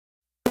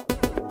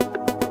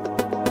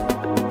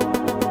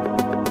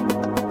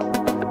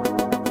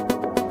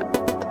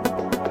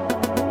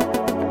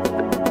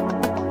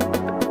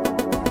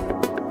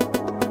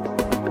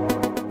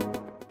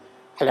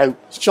Hello,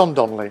 it's John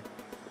Donnelly,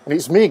 and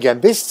it's me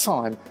again, this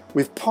time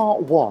with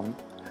part one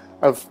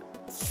of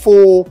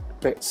 4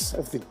 bits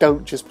of the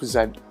Don't Just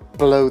Present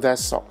Blow Their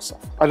Socks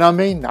Off. And I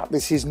mean that,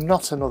 this is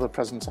not another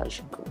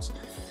presentation course.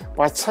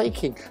 By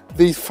taking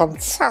these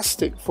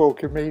fantastic 4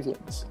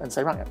 comedians and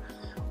saying, right,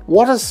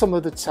 what are some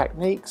of the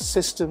techniques,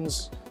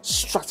 systems,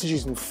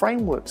 strategies and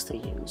frameworks they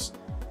use?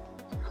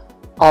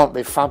 Aren't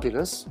they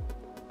fabulous?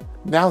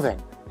 Now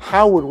then,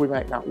 how would we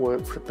make that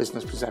work for a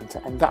business presenter?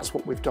 And that's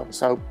what we've done.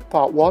 So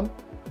part 1,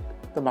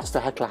 the Master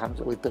Heckler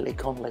Handler with Billy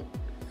Connolly.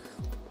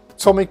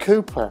 Tommy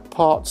Cooper,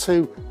 part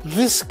 2.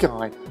 This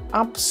guy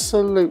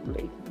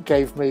absolutely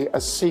gave me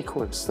a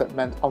sequence that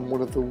meant on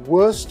one of the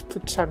worst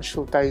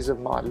potential days of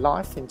my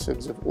life in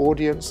terms of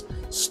audience,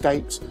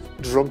 state,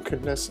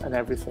 drunkenness and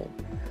everything,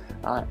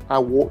 I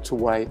walked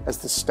away as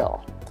the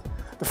star.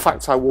 The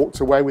fact I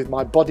walked away with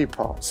my body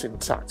parts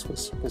intact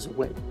was a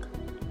win.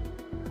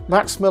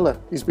 Max Miller,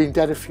 he's been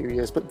dead a few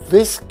years, but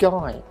this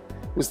guy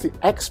was the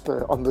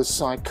expert on the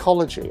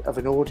psychology of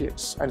an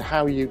audience and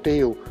how you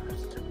deal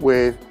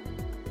with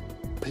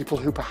people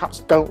who perhaps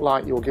don't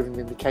like you or giving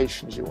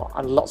indications you are,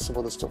 and lots of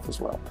other stuff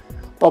as well.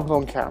 Bob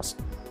Monkhouse,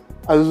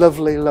 a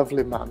lovely,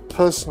 lovely man,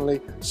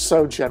 personally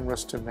so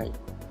generous to me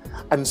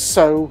and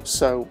so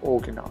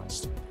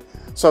organised.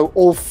 So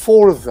all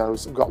 4 of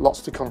those have got lots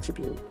to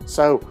contribute.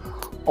 So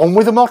on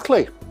with the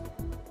motley.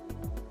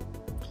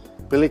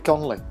 Billy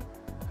Connolly.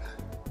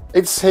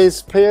 It's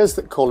his peers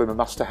that call him a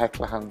Master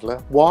Heckler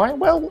Handler. Why?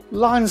 Well,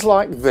 lines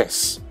like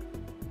this.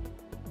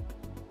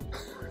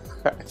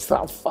 Is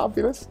that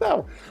fabulous?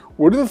 No.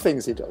 One of the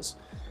things he does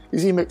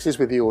is he mixes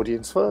with the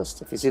audience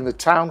first. If he's in the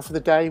town for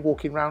the day,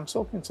 walking around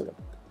talking to them.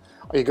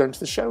 Are you going to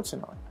the show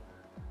tonight?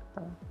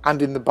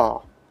 And in the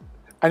bar.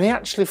 And he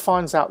actually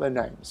finds out their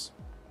names.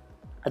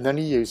 And then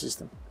he uses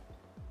them.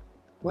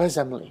 Where's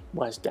Emily?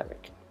 Where's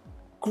Derek?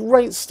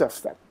 Great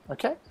stuff then.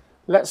 Okay?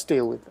 Let's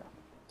deal with that.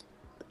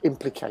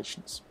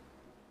 Implications.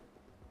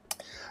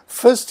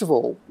 First of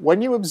all,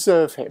 when you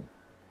observe him,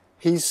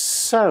 he's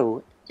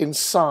so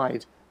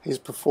inside his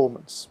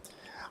performance.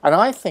 And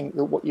I think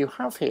that what you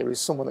have here is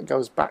someone that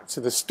goes back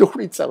to the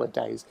storyteller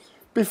days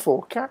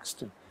before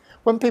Caxton,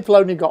 when people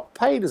only got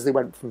paid as they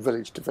went from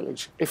village to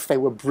village if they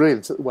were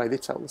brilliant at the way they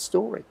tell the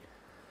story.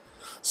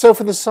 So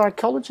for the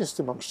psychologist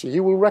amongst you,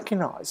 you will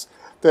recognise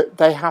that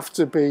they have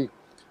to be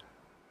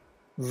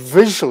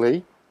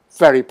visually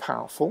very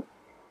powerful.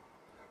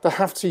 They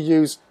have to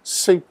use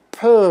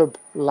superb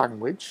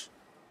language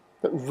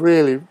that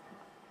really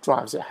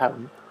drives it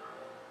home.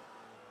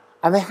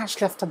 And they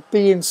actually have to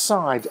be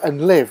inside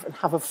and live and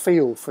have a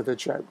feel for the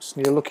jokes.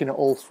 And you're looking at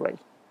all 3.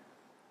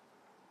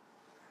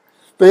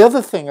 The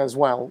other thing as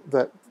well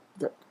that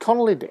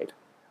Connolly did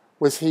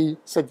was he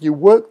said you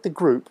work the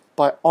group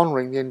by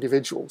honouring the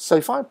individual. So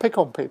if I pick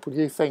on people,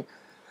 you think,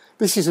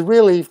 this is a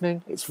real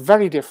evening, it's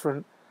very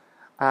different,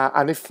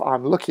 and if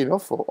I'm lucky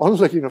enough or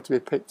unlucky enough to be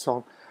picked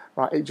on,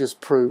 right, it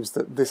just proves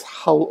that this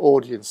whole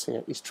audience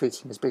here is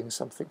treating as being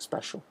something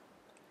special.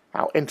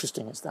 How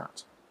interesting is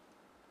that?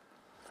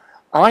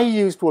 I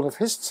used one of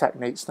his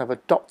techniques and I've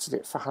adopted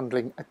it for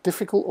handling a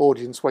difficult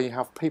audience where you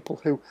have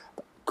people who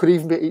could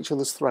even be at each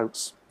other's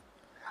throats.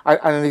 And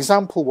an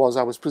example was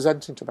I was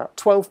presenting to about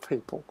 12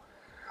 people,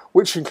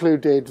 which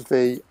included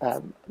the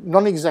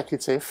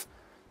non-executive,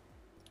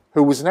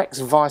 who was an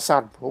ex-vice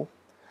admiral,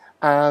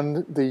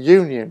 and the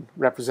union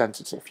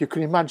representative. You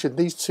can imagine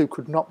these 2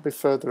 could not be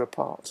further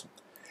apart.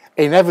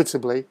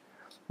 Inevitably,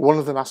 one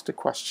of them asked a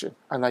question,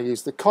 and I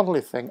used the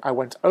Connolly thing. I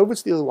went over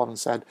to the other one and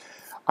said,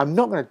 I'm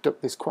not going to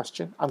duck this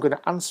question. I'm going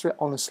to answer it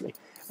honestly.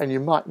 And you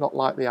might not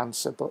like the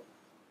answer, but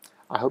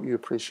I hope you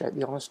appreciate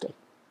the honesty.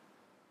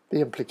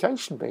 The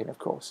implication being, of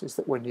course, is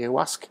that when you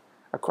ask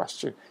a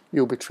question,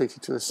 you'll be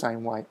treated to the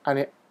same way.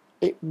 And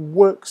it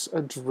works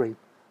a dream.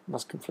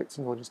 Most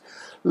conflicting audience.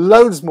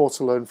 Loads more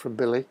to learn from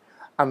Billy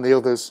and the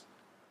others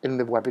in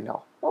the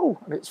webinar. Oh,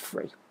 and it's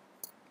free.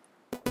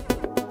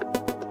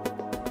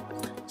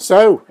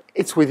 So,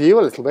 it's with you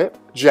a little bit.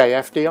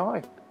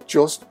 JFDI.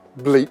 Just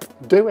bleep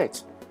do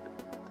it.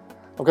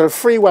 I've got a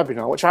free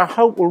webinar which I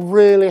hope will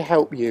really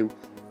help you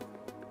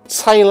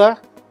tailor,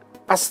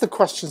 ask the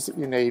questions that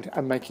you need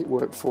and make it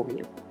work for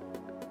you.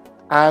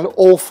 And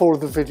all 4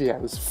 of the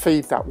videos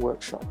feed that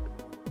workshop.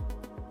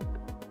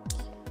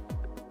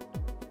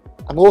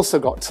 I've also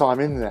got time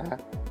in there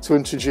to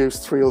introduce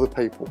 3 other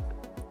people.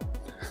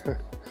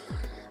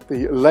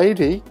 The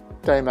lady,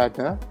 Dame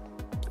Edna,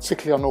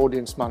 particularly on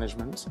audience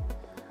management.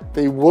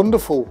 The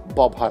wonderful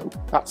Bob Hope,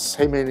 that's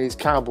him in his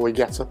cowboy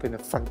get-up in a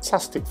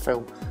fantastic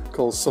film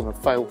called Son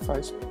of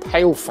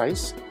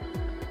Paleface.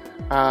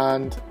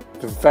 And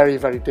the very,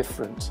 very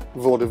different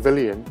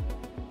vaudevillian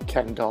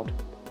Ken Dodd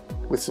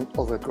with some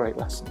other great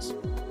lessons.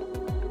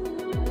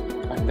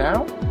 And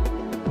now,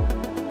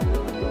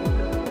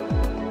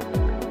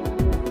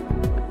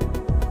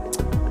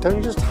 don't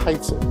you just hate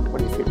it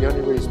when you think the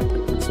only reason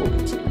people are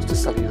talking to you is to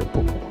sell you the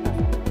book or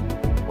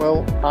whatever?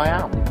 Well, I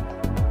am.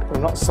 But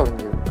I'm not selling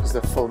you because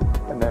they're fun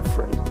and they're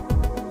free.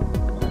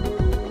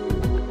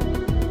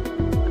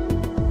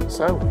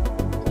 So,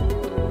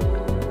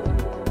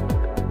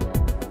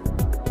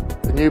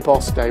 the new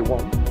boss day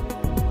one.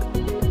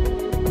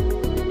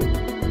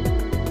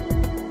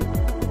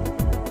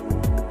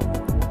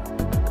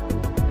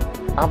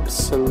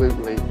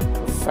 Absolutely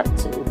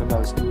perfected in the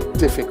most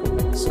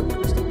difficult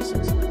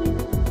circumstances.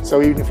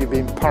 So even if you've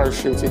been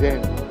parachuted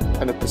in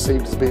and are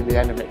perceived as being the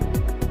enemy,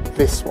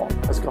 this one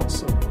has got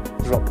some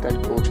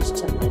drop-dead gorgeous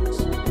techniques.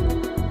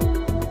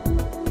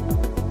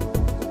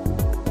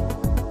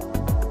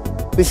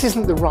 This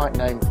isn't the right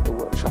name for the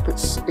workshop,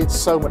 it's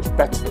so much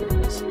better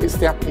than this. It's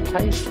the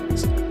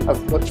applications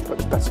of much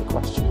better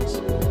questions.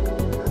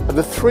 And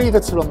the three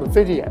that are on the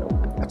video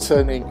are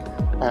turning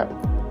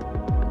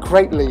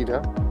great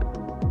leader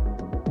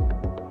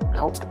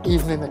out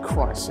even in a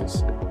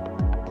crisis,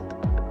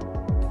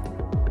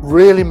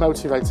 really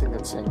motivating the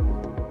team,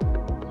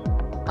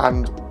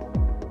 and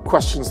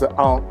questions that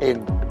aren't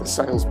in the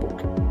sales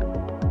book.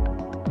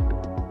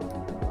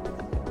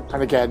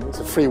 And again, it's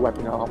a free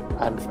webinar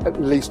and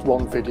at least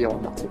one video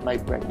on that. It may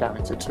break down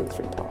into 2 or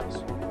 3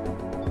 parts.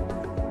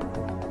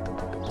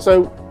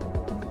 So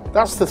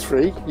that's the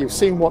 3. You've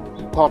seen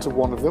part of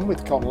one of them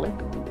with Connolly.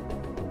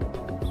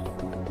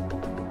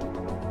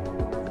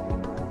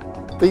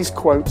 These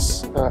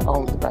quotes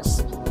aren't the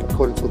best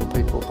according to other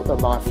people, but they're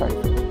my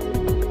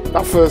favourite.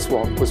 That first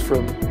one was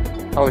from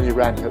Alan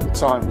Wren, who at the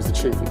time was the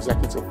chief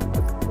executive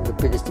of the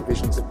biggest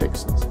divisions of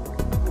Dixon's.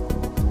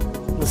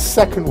 The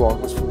second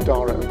one was from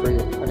Dara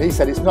O'Brien, and he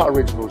said, "It's not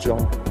original,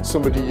 John.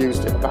 Somebody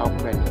used it about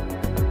me."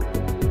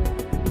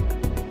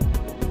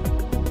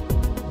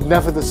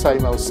 Never the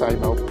same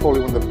old,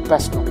 probably one of the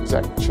best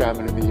non-exec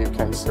chairmen in the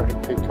UK, Sir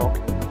Ian Peacock.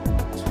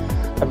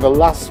 And the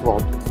last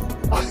one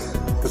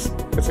was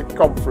at a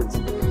conference,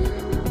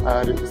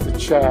 and it was the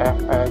chair,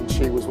 and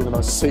she was one of the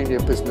most senior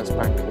business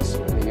bankers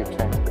in the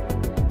UK.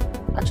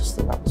 I just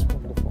thought that was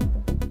wonderful.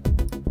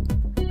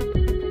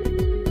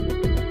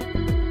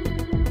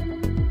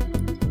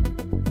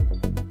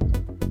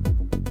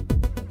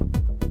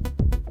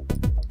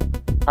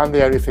 And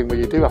the only thing where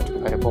you do have to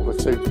pay a bob or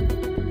two,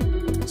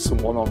 some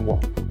one-on-one.